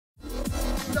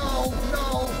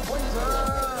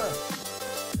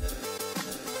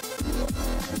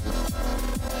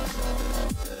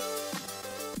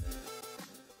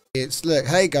It's look,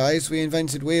 hey guys, we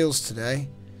invented wheels today.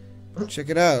 Check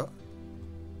it out.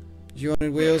 You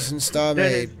wanted wheels in That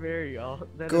is Starmade. very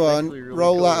Go on,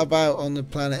 roll that about on the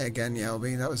planet again,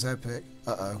 Yelby. That was epic.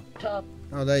 Uh-oh.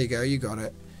 Oh, there you go. You got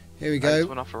it. Here we go. I just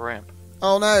went off a ramp.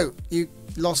 Oh no, you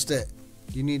lost it.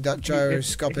 You need that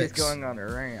gyroscopics. It's going on a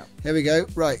ramp. Here we go.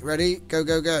 Right, ready? Go,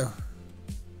 go, go.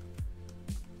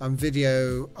 I'm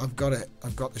video. I've got it.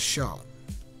 I've got the shot.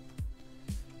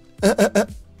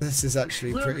 This is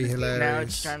actually pretty hilarious. Now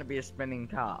it's trying to be a spinning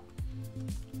top.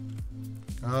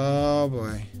 Oh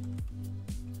boy.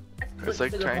 It's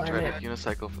like trying to ride a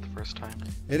unicycle for the first time.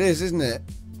 It is, isn't it?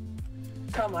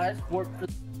 Come on, work.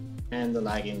 And the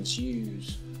lagging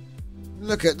shoes.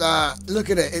 Look at that.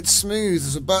 Look at it. It's smooth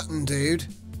as a button, dude.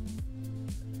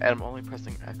 And I'm only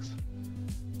pressing X.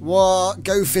 What?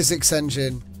 Go physics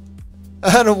engine.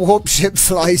 And a warp ship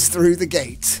flies through the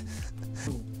gate.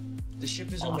 The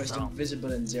ship is almost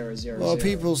invisible in 000. Well,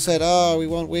 people said, "Oh, we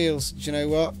want wheels." Do you know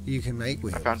what? You can make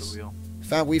wheels. I found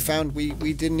a wheel.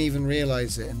 We didn't even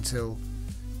realize it until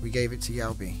we gave it to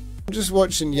Yelby. I'm just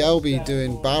watching Yelby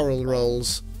doing barrel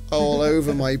rolls all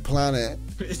over my planet.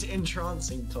 It's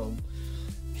entrancing, Tom.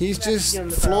 He's just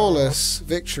flawless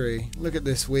victory. Look at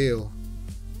this wheel.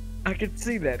 I can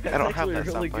see that. That's I don't have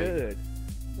actually that really soundbite. good.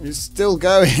 It's still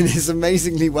going. It's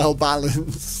amazingly well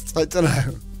balanced. I don't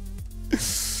know.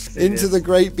 Into the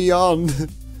great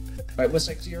beyond. Right, what's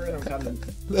next to you? I'm coming.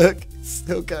 Look, it's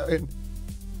still going.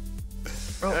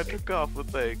 Oh, I took off the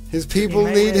thing. His people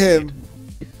need him.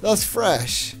 That's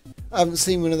fresh. I haven't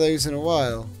seen one of those in a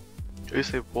while. Do you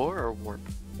say war or warp?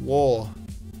 War.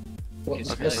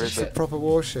 What's Okay, this where is It's a ship? proper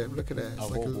warship. Look at it.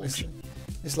 It's, like,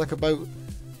 it's like a boat.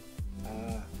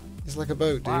 It's like a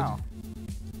boat, dude. Wow.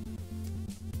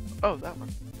 Oh, that one.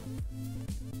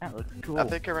 That looks cool. I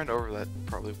think I ran over that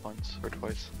probably once or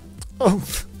twice. Oh.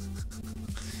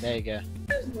 There you go.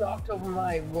 I just knocked over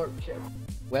my warp ship.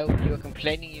 Well, you were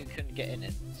complaining you couldn't get in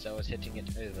it, so I was hitting it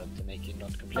over to make you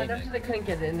not I complain. never said I couldn't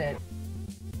get in it.